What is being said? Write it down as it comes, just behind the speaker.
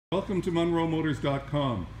Welcome to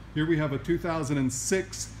MunroMotors.com. Here we have a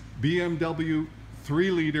 2006 BMW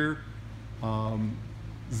 3-liter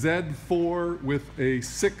Z4 with a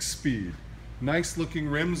 6-speed. Nice looking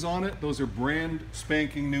rims on it. Those are brand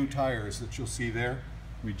spanking new tires that you'll see there.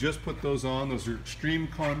 We just put those on. Those are Extreme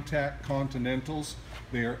Contact Continentals.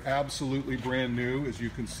 They are absolutely brand new, as you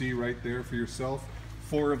can see right there for yourself.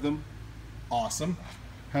 4 of them. Awesome.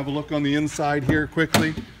 Have a look on the inside here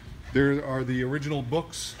quickly. There are the original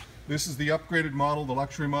books. This is the upgraded model, the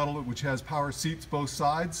luxury model, which has power seats both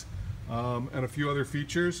sides and a few other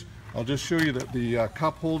features. I'll just show you that the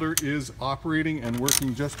cup holder is operating and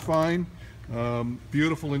working just fine.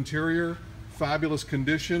 Beautiful interior, fabulous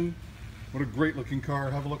condition. What a great looking car.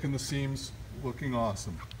 Have a look in the seams, looking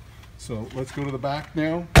awesome. So let's go to the back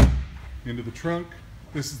now, into the trunk.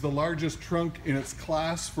 This is the largest trunk in its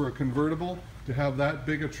class for a convertible. To have that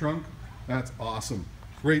big a trunk, that's awesome.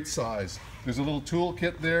 Great size. There's a little tool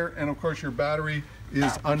kit there, and of course your battery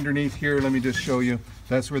is underneath here. Let me just show you.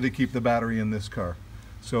 That's where they keep the battery in this car.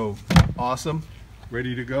 So awesome,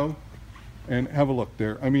 ready to go. And have a look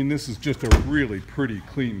there. I mean, this is just a really pretty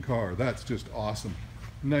clean car. That's just awesome.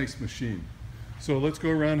 Nice machine. So let's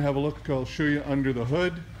go around and have a look. I'll show you under the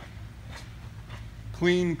hood.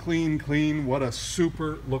 Clean, clean, clean. What a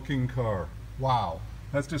super looking car. Wow.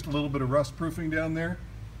 That's just a little bit of rust proofing down there.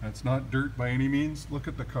 That's not dirt by any means. Look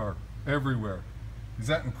at the car everywhere. Is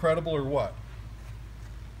that incredible or what?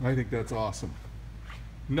 I think that's awesome.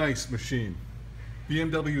 Nice machine.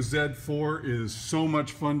 BMW Z4 is so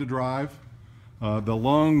much fun to drive. The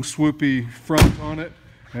long swoopy front on it,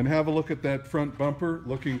 and have a look at that front bumper,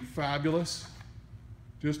 looking fabulous.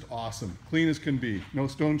 Just awesome. Clean as can be. No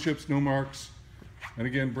stone chips, no marks. And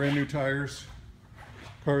again, brand new tires.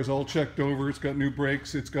 Car's all checked over. It's got new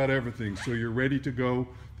brakes. It's got everything. So you're ready to go.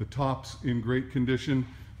 The top's in great condition.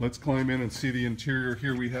 Let's climb in and see the interior.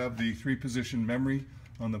 Here we have the 3-position memory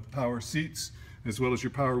on the power seats, as well as your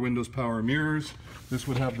power windows, power mirrors. This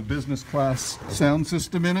would have the business class sound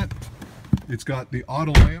system in it. It's got the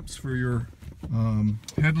auto lamps for your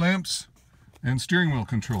headlamps and steering wheel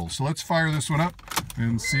control. So let's fire this one up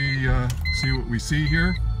and see what we see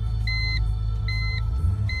here.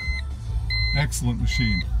 Excellent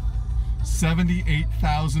machine.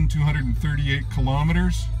 78,238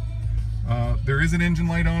 kilometers. There is an engine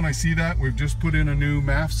light on, I see that. We've just put in a new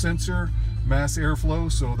MAF sensor, mass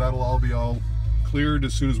airflow, so that'll all be cleared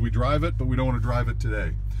as soon as we drive it, but we don't want to drive it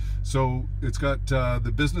today. So it's got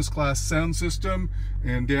the business class sound system,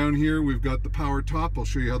 and down here we've got the power top. I'll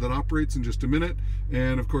show you how that operates in just a minute.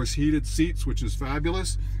 And of course heated seats, which is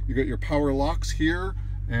fabulous. You got your power locks here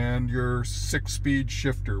and your 6-speed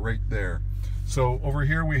shifter right there. So over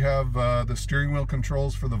here we have the steering wheel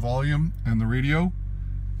controls for the volume and the radio.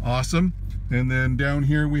 Awesome. And then down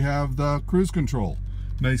here we have the cruise control.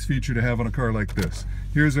 Nice feature to have on a car like this.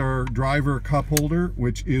 Here's our driver cup holder,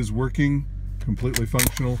 which is working, completely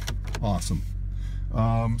functional. Awesome.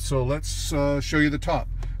 So let's show you the top.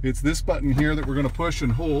 It's this button here that we're going to push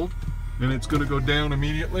and hold, and it's going to go down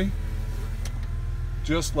immediately,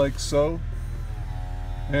 just like so.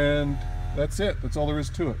 And that's it. That's all there is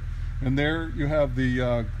to it. And there you have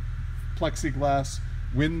the plexiglass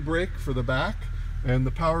windbreak for the back, and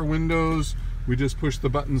the power windows. We just push the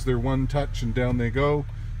buttons, they're one touch and down they go.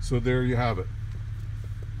 So there you have it.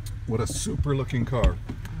 What a super looking car.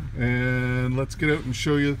 And let's get out and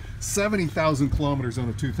show you 70,000 kilometers on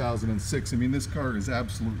a 2006. I mean, this car is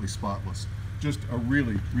absolutely spotless. Just a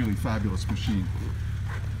really, really fabulous machine.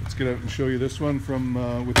 Let's get out and show you this one from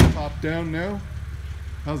with the top down now.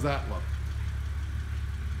 How's that look?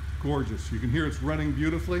 Gorgeous. You can hear it's running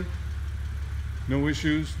beautifully. No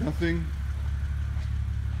issues, nothing.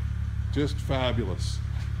 Just fabulous.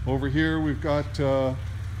 Over here we've got the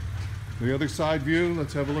other side view.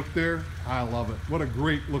 Let's have a look there. I love it. What a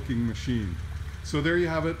great looking machine. So there you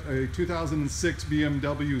have it, a 2006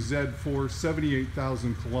 BMW Z4,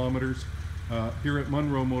 78,000 kilometers here at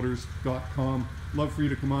MunroMotors.com. Love for you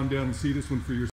to come on down and see this one for yourself.